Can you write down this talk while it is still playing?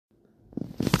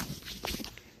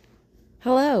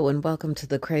Hello and welcome to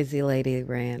the Crazy Lady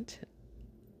Rant.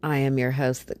 I am your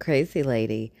host, the Crazy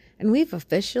Lady, and we've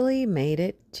officially made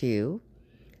it to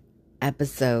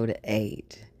episode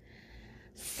 8.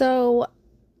 So,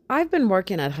 I've been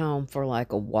working at home for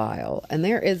like a while, and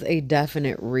there is a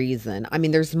definite reason. I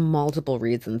mean, there's multiple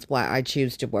reasons why I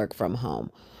choose to work from home.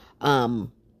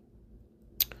 Um,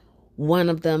 One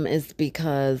of them is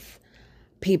because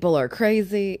people are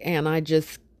crazy and I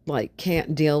just like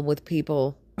can't deal with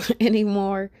people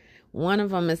anymore. One of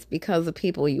them is because the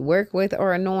people you work with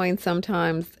are annoying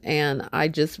sometimes, and I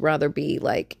just rather be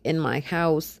like in my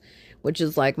house, which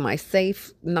is like my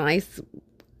safe, nice,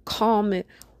 calm,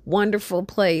 wonderful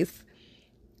place.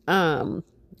 Um,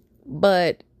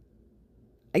 but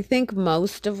I think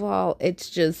most of all, it's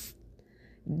just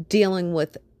dealing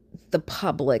with the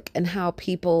public and how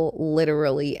people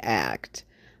literally act.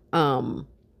 Um,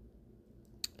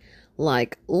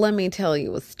 let me tell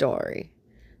you a story.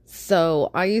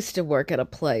 So I used to work at a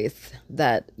place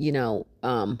that,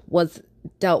 was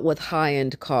dealt with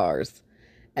high-end cars.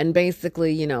 And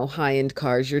basically, high-end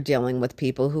cars, you're dealing with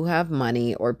people who have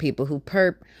money or people who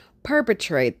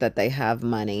perpetrate that they have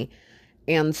money.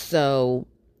 And so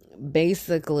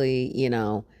basically,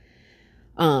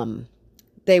 um,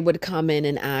 they would come in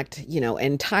and act,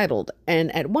 entitled.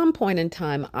 And at one point in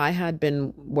time, I had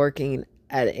been working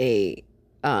at a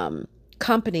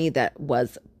company that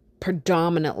was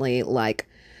predominantly like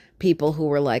people who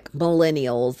were like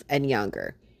millennials and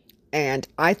younger. And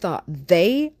I thought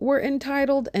they were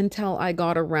entitled until I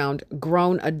got around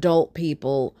grown adult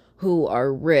people who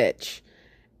are rich,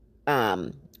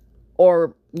 um,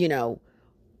 or,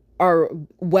 are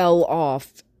well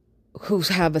off, who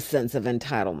have a sense of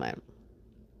entitlement.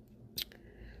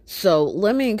 So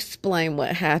let me explain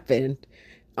what happened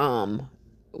um,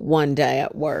 one day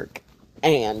at work,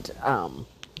 and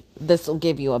this will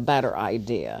give you a better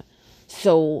idea.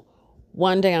 So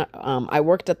one day I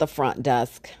worked at the front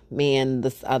desk, me and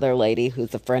this other lady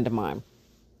who's a friend of mine.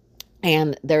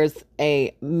 And there's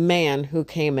a man who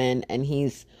came in and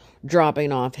he's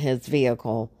dropping off his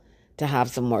vehicle to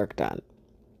have some work done.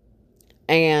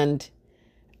 And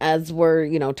as we're,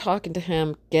 talking to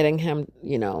him, getting him,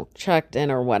 checked in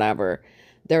or whatever,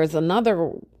 there's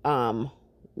another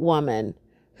woman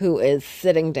who is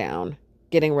sitting down,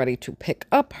 getting ready to pick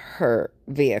up her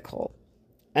vehicle.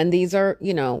 And these are,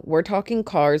 we're talking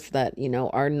cars that,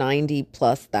 are 90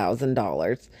 plus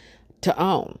 $1,000 to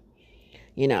own.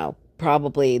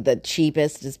 Probably the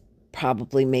cheapest is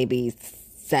probably maybe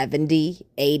 70,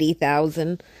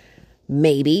 80,000,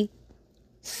 maybe.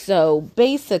 So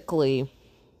basically,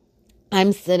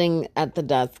 I'm sitting at the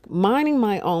desk, minding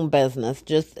my own business.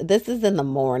 Just, this is in the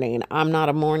morning. I'm not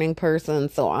a morning person,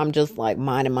 so I'm just like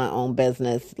minding my own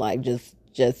business, like just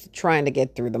trying to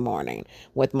get through the morning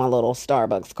with my little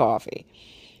Starbucks coffee.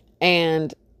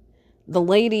 And the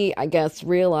lady, I guess,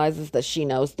 realizes that she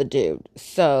knows the dude.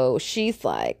 So she's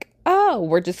like, "Oh,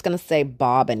 we're just going to say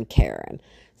Bob and Karen."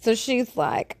 So she's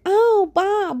like, "Oh,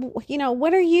 Bob,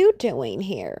 what are you doing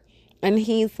here?" And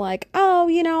he's like, "Oh,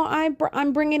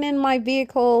 I'm bringing in my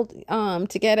vehicle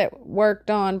to get it worked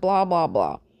on, blah blah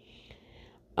blah."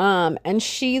 And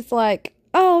she's like,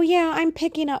 "Oh yeah, I'm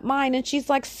picking up mine." And she's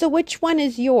like, "So which one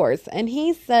is yours?" And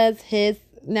he says his,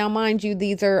 now mind you,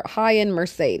 these are high-end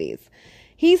Mercedes.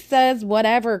 He says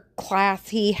whatever class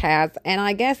he has, and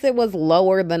I guess it was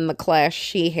lower than the class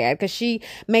she had, because she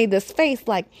made this face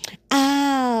like,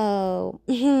 "Oh,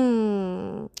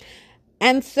 hmm."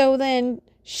 And so then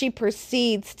she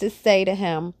proceeds to say to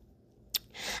him,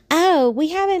 "Oh, we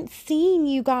haven't seen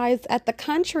you guys at the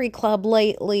country club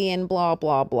lately," and blah,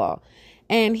 blah, blah.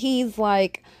 And he's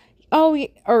like, "Oh,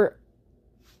 or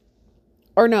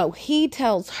no, he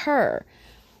tells her,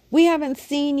 'We haven't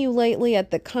seen you lately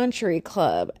at the country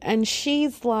club.'" And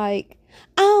she's like,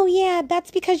 "Oh, yeah,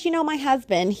 that's because, my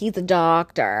husband, he's a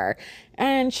doctor."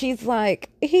 And she's like,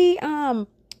 "He,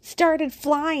 started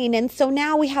flying, and so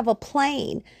now we have a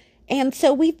plane. And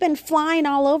so we've been flying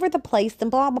all over the place and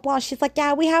blah, blah, blah." She's like,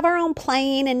 "Yeah, we have our own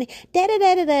plane," and da da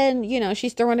da da da. And,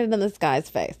 she's throwing it in this guy's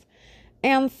face.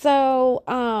 And so,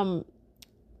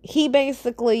 he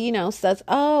basically, says,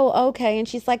 "Oh, okay." And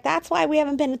she's like, "That's why we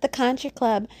haven't been at the country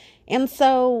club." And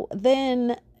so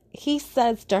then he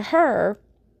says to her,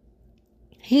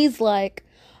 he's like,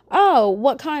 "Oh,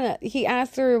 he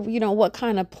asked her, what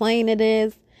kind of plane it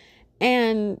is."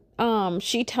 And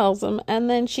she tells him, and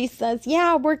then she says,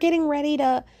 "Yeah, we're getting ready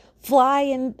to fly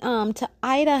in to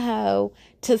Idaho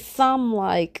to some,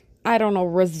 like, I don't know,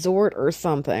 resort or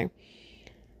something."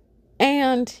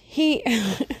 And he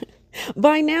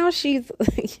by now she's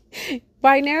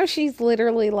By now, she's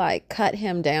literally like cut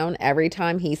him down every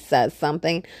time he says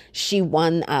something. She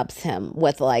one ups him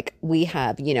with, like, we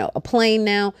have, a plane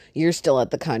now. You're still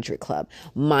at the country club.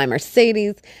 My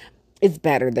Mercedes is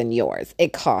better than yours.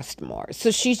 It cost more.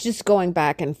 So she's just going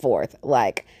back and forth.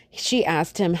 Like, she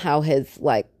asked him how his,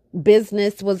 like,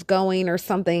 business was going or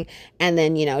something, and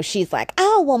then she's like,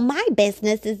 oh well, my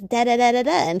business is da da da da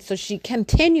da, and so she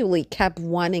continually kept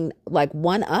wanting, like,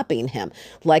 one upping him,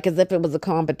 like as if it was a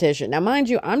competition. Now mind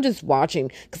you, I'm just watching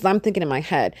because I'm thinking in my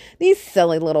head, these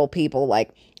silly little people,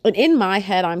 like, and in my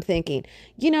head I'm thinking,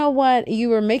 you know what, you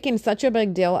were making such a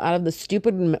big deal out of the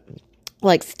stupid,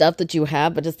 like, stuff that you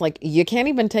have, but it's like you can't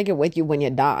even take it with you when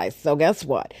you die. So guess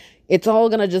what, it's all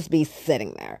gonna just be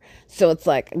sitting there. So it's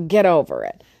like, get over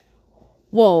it.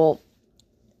 Well,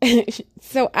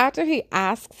 so after he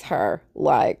asks her,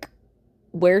 like,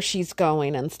 where she's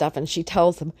going and stuff, and she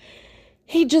tells him,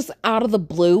 he just out of the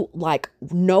blue, like,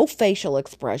 no facial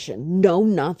expression, no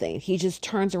nothing. He just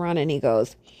turns around and he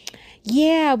goes,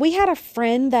 yeah, we had a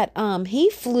friend that he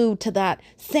flew to that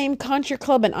same country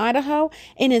club in Idaho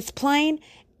in his plane,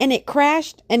 and it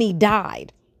crashed and he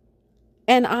died.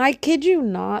 And I kid you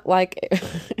not, like,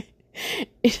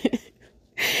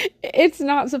 it's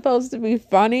not supposed to be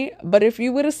funny, but if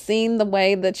you would have seen the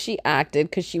way that she acted,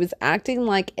 because she was acting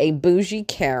like a bougie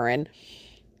Karen,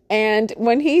 and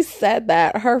when he said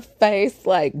that, her face,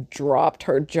 like, dropped,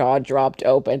 her jaw dropped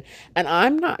open, and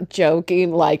I'm not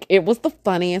joking, like, it was the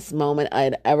funniest moment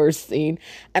I'd ever seen,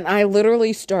 and I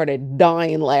literally started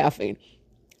dying laughing.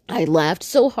 I laughed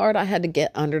so hard I had to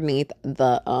get underneath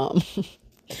the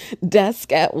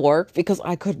desk at work because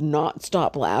I could not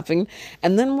stop laughing.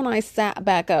 And then when I sat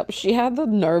back up, she had the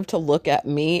nerve to look at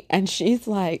me and she's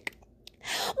like,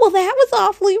 well, that was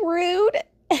awfully rude.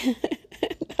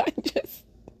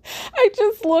 I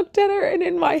just looked at her, and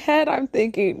in my head I'm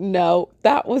thinking, no,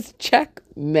 that was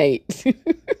checkmate.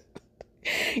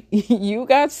 You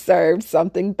got served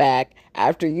something back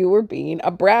after you were being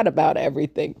a brat about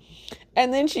everything.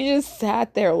 And then she just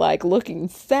sat there, like, looking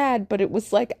sad, but it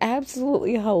was, like,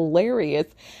 absolutely hilarious.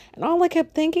 And all I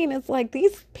kept thinking is, like,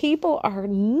 these people are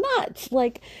nuts.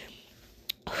 Like,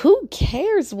 who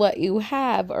cares what you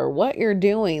have or what you're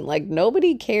doing? Like,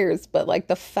 nobody cares. But, like,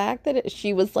 the fact that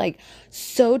she was, like,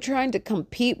 so trying to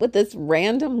compete with this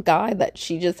random guy that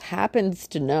she just happens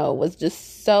to know was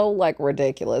just so, like,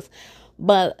 ridiculous.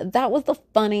 But that was the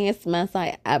funniest mess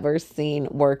I ever seen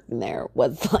working there.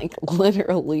 Was, like,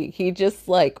 literally, he just,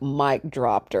 like, mic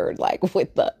dropped her, like,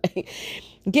 with the,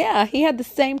 yeah, he had the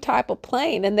same type of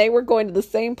plane and they were going to the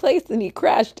same place and he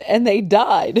crashed and they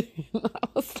died. And I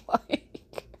was like,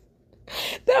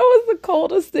 that was the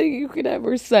coldest thing you could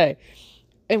ever say.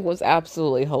 It was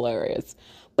absolutely hilarious.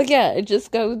 But yeah, it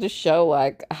just goes to show,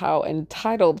 like, how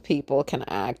entitled people can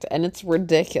act, and it's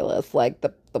ridiculous. Like,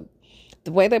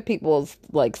 the way that people's,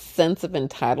 like, sense of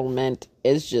entitlement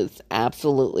is just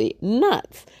absolutely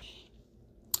nuts.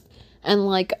 And,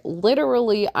 like,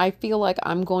 literally, I feel like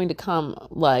I'm going to come,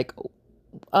 like,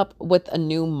 up with a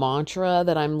new mantra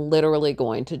that I'm literally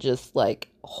going to just, like,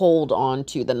 hold on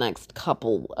to the next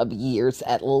couple of years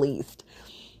at least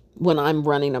when I'm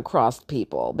running across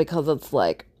people, because it's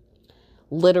like,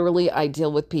 literally, I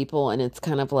deal with people and it's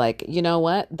kind of like, you know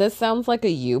what? This sounds like a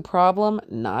you problem,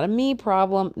 not a me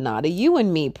problem, not a you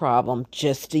and me problem,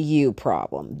 just a you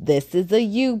problem. This is a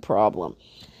you problem.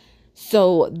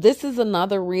 So this is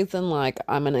another reason, like,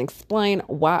 I'm going to explain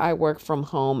why I work from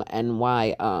home and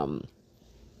why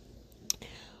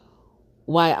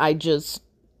I just,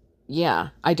 yeah,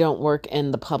 I don't work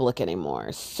in the public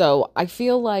anymore. So I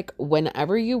feel like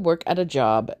whenever you work at a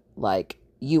job, like,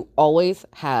 you always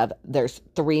have, there's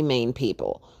three main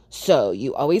people. So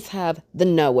you always have the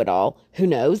know-it-all who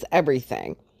knows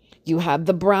everything. You have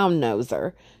the brown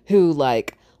noser who,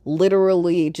 like,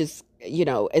 literally just,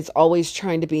 is always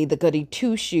trying to be the goody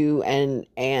two-shoe.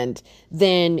 And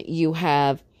then you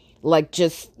have, like,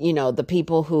 just, the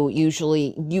people who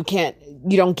usually you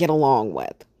don't get along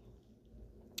with.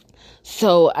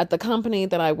 So at the company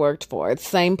that I worked for,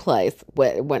 same place,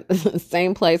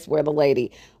 same place where the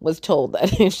lady was told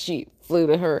that if she flew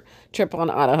to her trip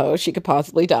on Idaho, she could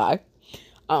possibly die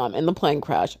in the plane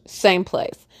crash. Same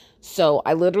place. So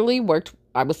I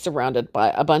was surrounded by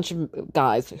a bunch of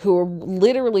guys who were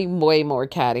literally way more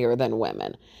cattier than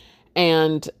women.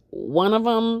 And one of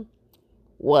them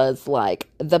was, like,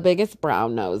 the biggest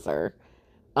brown noser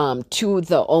to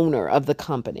the owner of the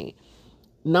company.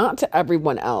 Not to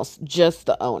everyone else, just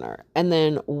the owner. And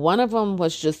then one of them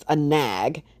was just a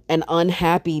nag, an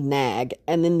unhappy nag.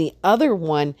 And then the other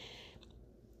one,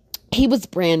 he was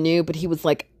brand new, but he was,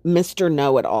 like, Mr.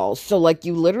 Know-it-all. So like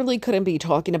you literally couldn't be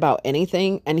talking about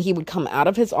anything and he would come out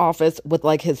of his office with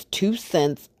like his 2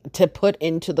 cents to put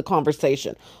into the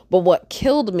conversation. But what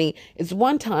killed me is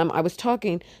one time I was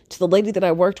talking to the lady that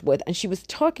I worked with and she was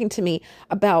talking to me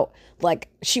about like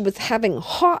she was having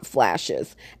hot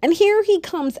flashes. And here he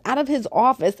comes out of his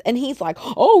office and he's like,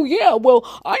 "Oh yeah, well,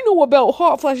 I know about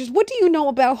hot flashes. What do you know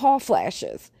about hot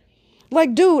flashes?"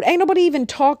 Like, dude, ain't nobody even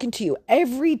talking to you.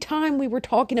 Every time we were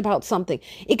talking about something,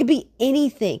 it could be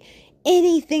anything,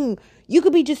 anything. You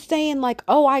could be just saying like,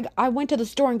 "Oh, I went to the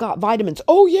store and got vitamins."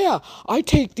 "Oh yeah, I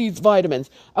take these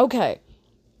vitamins." Okay.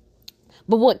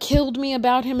 But what killed me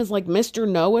about him is like Mr.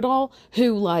 Know-it-all,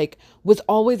 who like was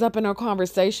always up in our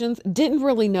conversations, didn't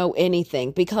really know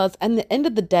anything because at the end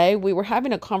of the day, we were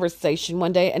having a conversation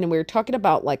one day and we were talking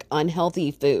about like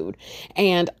unhealthy food.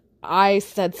 And I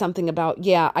said something about,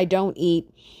 yeah, I don't eat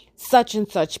such and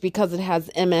such because it has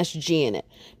MSG in it.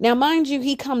 Now, mind you,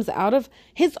 he comes out of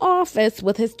his office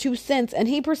with his 2 cents and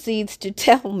he proceeds to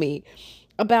tell me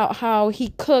about how he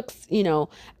cooks,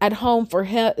 at home for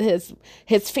his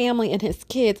family and his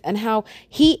kids, and how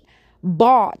he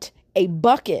bought a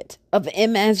bucket of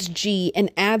MSG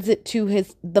and adds it to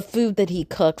the food that he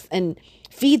cooks and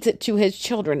feeds it to his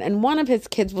children. And one of his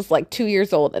kids was like 2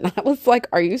 years old, and I was like,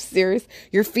 "Are you serious?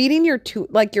 You're feeding your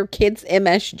kids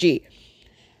MSG?"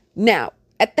 Now,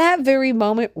 at that very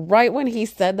moment, right when he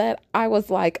said that, I was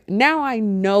like, now I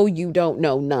know you don't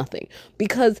know nothing,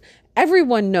 because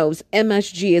everyone knows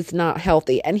MSG is not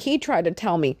healthy. And he tried to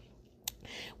tell me,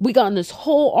 we got in this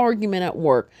whole argument at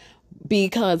work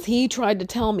because he tried to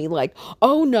tell me like,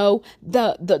 "Oh no,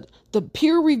 the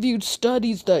peer-reviewed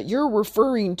studies that you're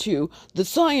referring to, the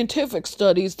scientific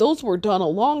studies, those were done a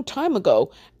long time ago,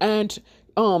 and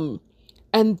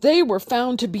they were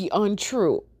found to be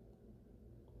untrue."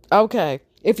 Okay,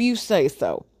 if you say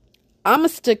so. I'm going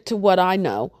to stick to what I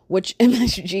know, which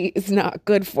MSG is not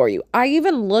good for you. I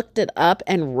even looked it up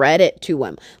and read it to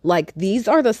him. Like, these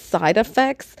are the side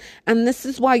effects, and this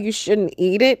is why you shouldn't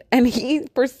eat it. And he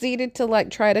proceeded to,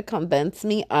 like, try to convince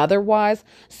me otherwise.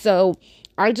 So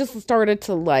I just started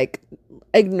to, like,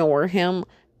 ignore him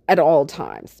at all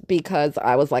times because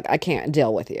I was like, I can't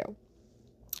deal with you.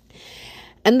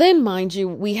 And then, mind you,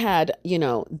 we had,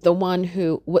 the one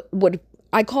who would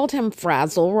I called him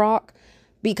Frazzle Rock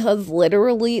because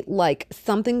literally, like,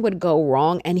 something would go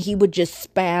wrong and he would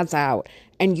just spaz out.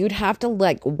 And you'd have to,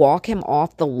 like, walk him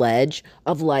off the ledge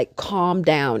of, like, calm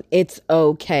down. It's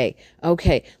okay.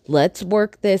 Okay, let's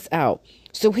work this out.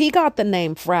 So he got the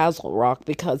name Frazzle Rock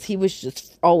because he was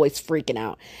just always freaking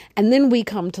out. And then we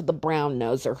come to the brown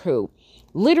noser who,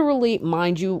 literally,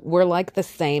 mind you, we're like the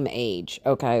same age,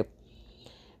 okay?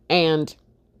 And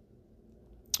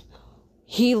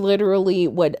he literally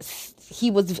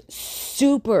he was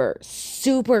super,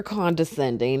 super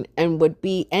condescending and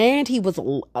he was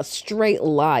a straight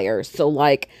liar. So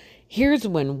like, here's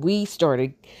when we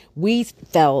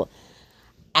fell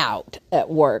out at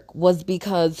work, was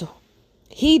because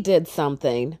he did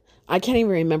something. I can't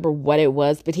even remember what it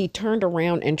was, but he turned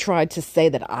around and tried to say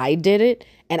that I did it.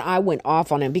 And I went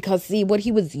off on him because, see, what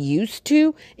he was used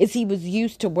to is he was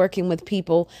used to working with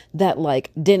people that, like,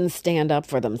 didn't stand up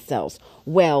for themselves.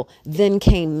 Well, then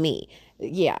came me.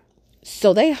 Yeah.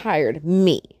 So they hired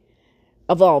me,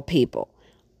 of all people.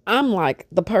 I'm like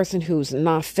the person who's you're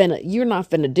not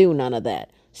finna do none of that.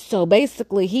 So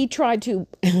basically,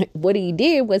 what he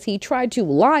did was he tried to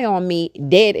lie on me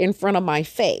dead in front of my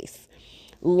face,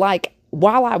 like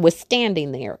while I was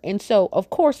standing there. And so, of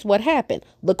course, what happened?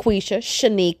 LaQuisha,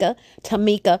 Shanika,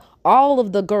 Tamika, all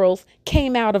of the girls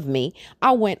came out of me.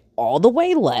 I went all the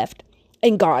way left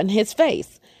and got in his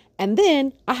face. And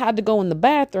then I had to go in the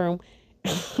bathroom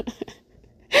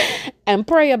and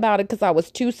pray about it because I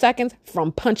was 2 seconds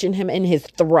from punching him in his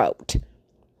throat.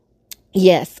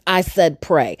 Yes, I said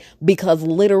pray because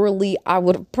literally I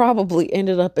would have probably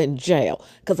ended up in jail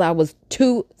because I was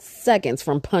 2 seconds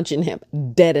from punching him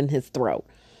dead in his throat.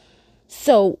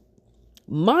 So,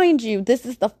 mind you, this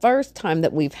is the first time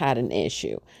that we've had an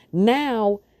issue.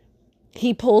 Now,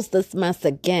 he pulls this mess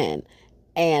again.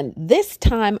 And this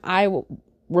time I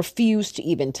refuse to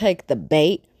even take the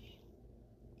bait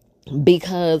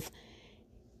because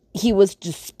he was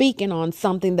just speaking on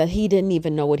something that he didn't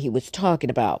even know what he was talking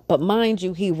about. But mind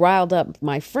you, he riled up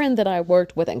my friend that I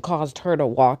worked with and caused her to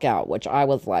walk out, which I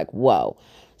was like, whoa.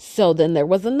 So then there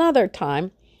was another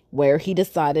time where he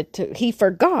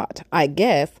forgot, I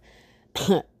guess,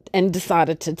 and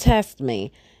decided to test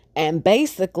me. And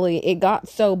basically it got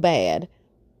so bad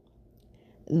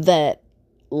that,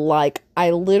 like,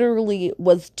 I literally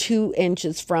was 2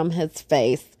 inches from his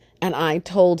face and I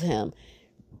told him,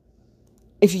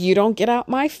 If you don't get out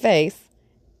my face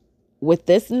with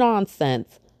this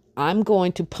nonsense, I'm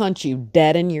going to punch you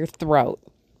dead in your throat.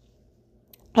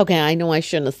 Okay, I know I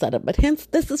shouldn't have said it, but hence,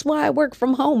 this is why I work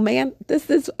from home, man. This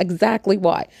is exactly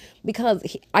why.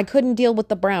 Because I couldn't deal with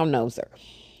the brown noser.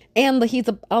 And he's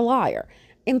a liar.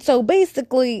 And so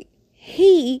basically,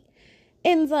 he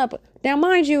ends up, now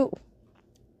mind you,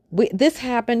 this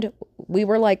happened, we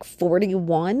were like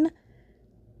 41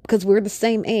 because we're the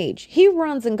same age. He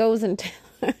runs and goes and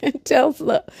tells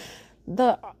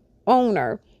the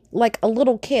owner, like a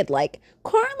little kid, like,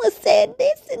 Carla said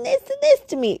this and this and this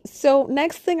to me. So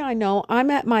next thing I know, I'm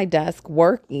at my desk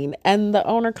working, and the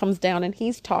owner comes down and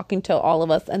he's talking to all of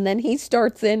us. And then he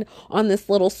starts in on this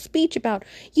little speech about,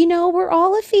 we're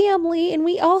all a family and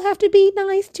we all have to be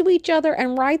nice to each other.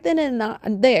 And right then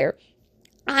and there,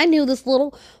 I knew this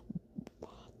little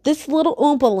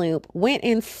Oompa Loomp went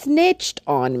and snitched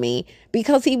on me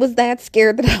because he was that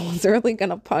scared that I was really going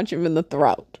to punch him in the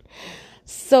throat.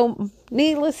 So,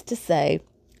 needless to say,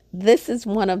 this is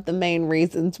one of the main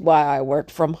reasons why I work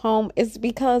from home, is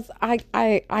because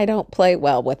I don't play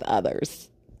well with others.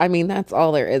 I mean, that's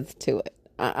all there is to it.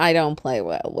 I don't play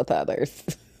well with others.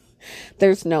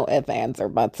 There's no ifs, ands, or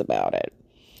buts about it.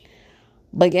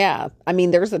 But yeah, I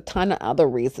mean, there's a ton of other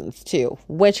reasons too,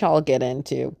 which I'll get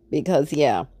into because,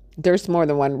 yeah, there's more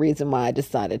than one reason why I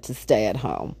decided to stay at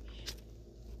home.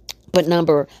 But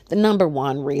the number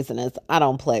one reason is I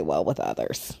don't play well with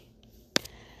others.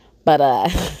 But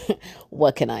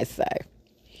what can I say?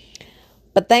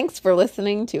 But thanks for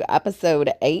listening to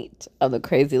episode 8 of the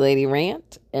Crazy Lady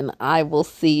Rant, and I will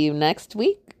see you next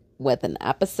week with an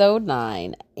episode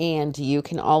 9. And you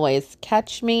can always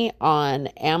catch me on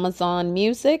Amazon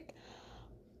Music.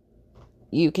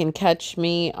 You can catch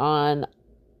me on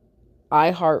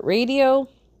iHeartRadio,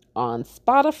 on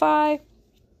Spotify,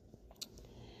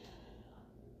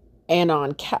 and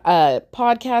on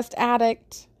Podcast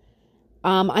Addict.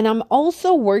 And I'm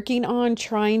also working on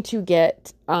trying to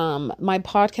get my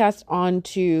podcast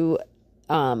onto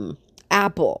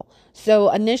Apple. So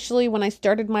initially when I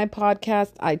started my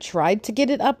podcast, I tried to get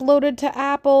it uploaded to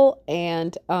Apple,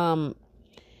 and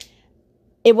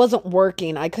it wasn't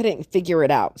working. I couldn't figure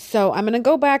it out. So I'm going to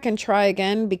go back and try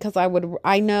again, because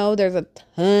I know there's a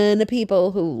ton of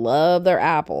people who love their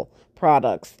Apple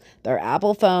products, their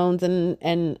Apple phones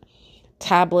and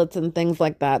tablets and things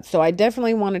like that. So I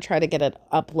definitely want to try to get it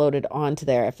uploaded onto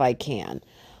there if I can.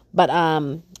 But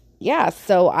yeah,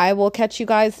 so I will catch you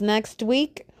guys next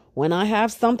week when I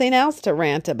have something else to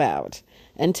rant about.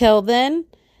 Until then,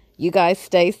 you guys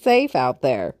stay safe out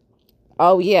there.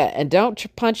 Oh yeah, and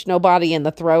don't punch nobody in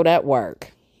the throat at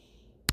work.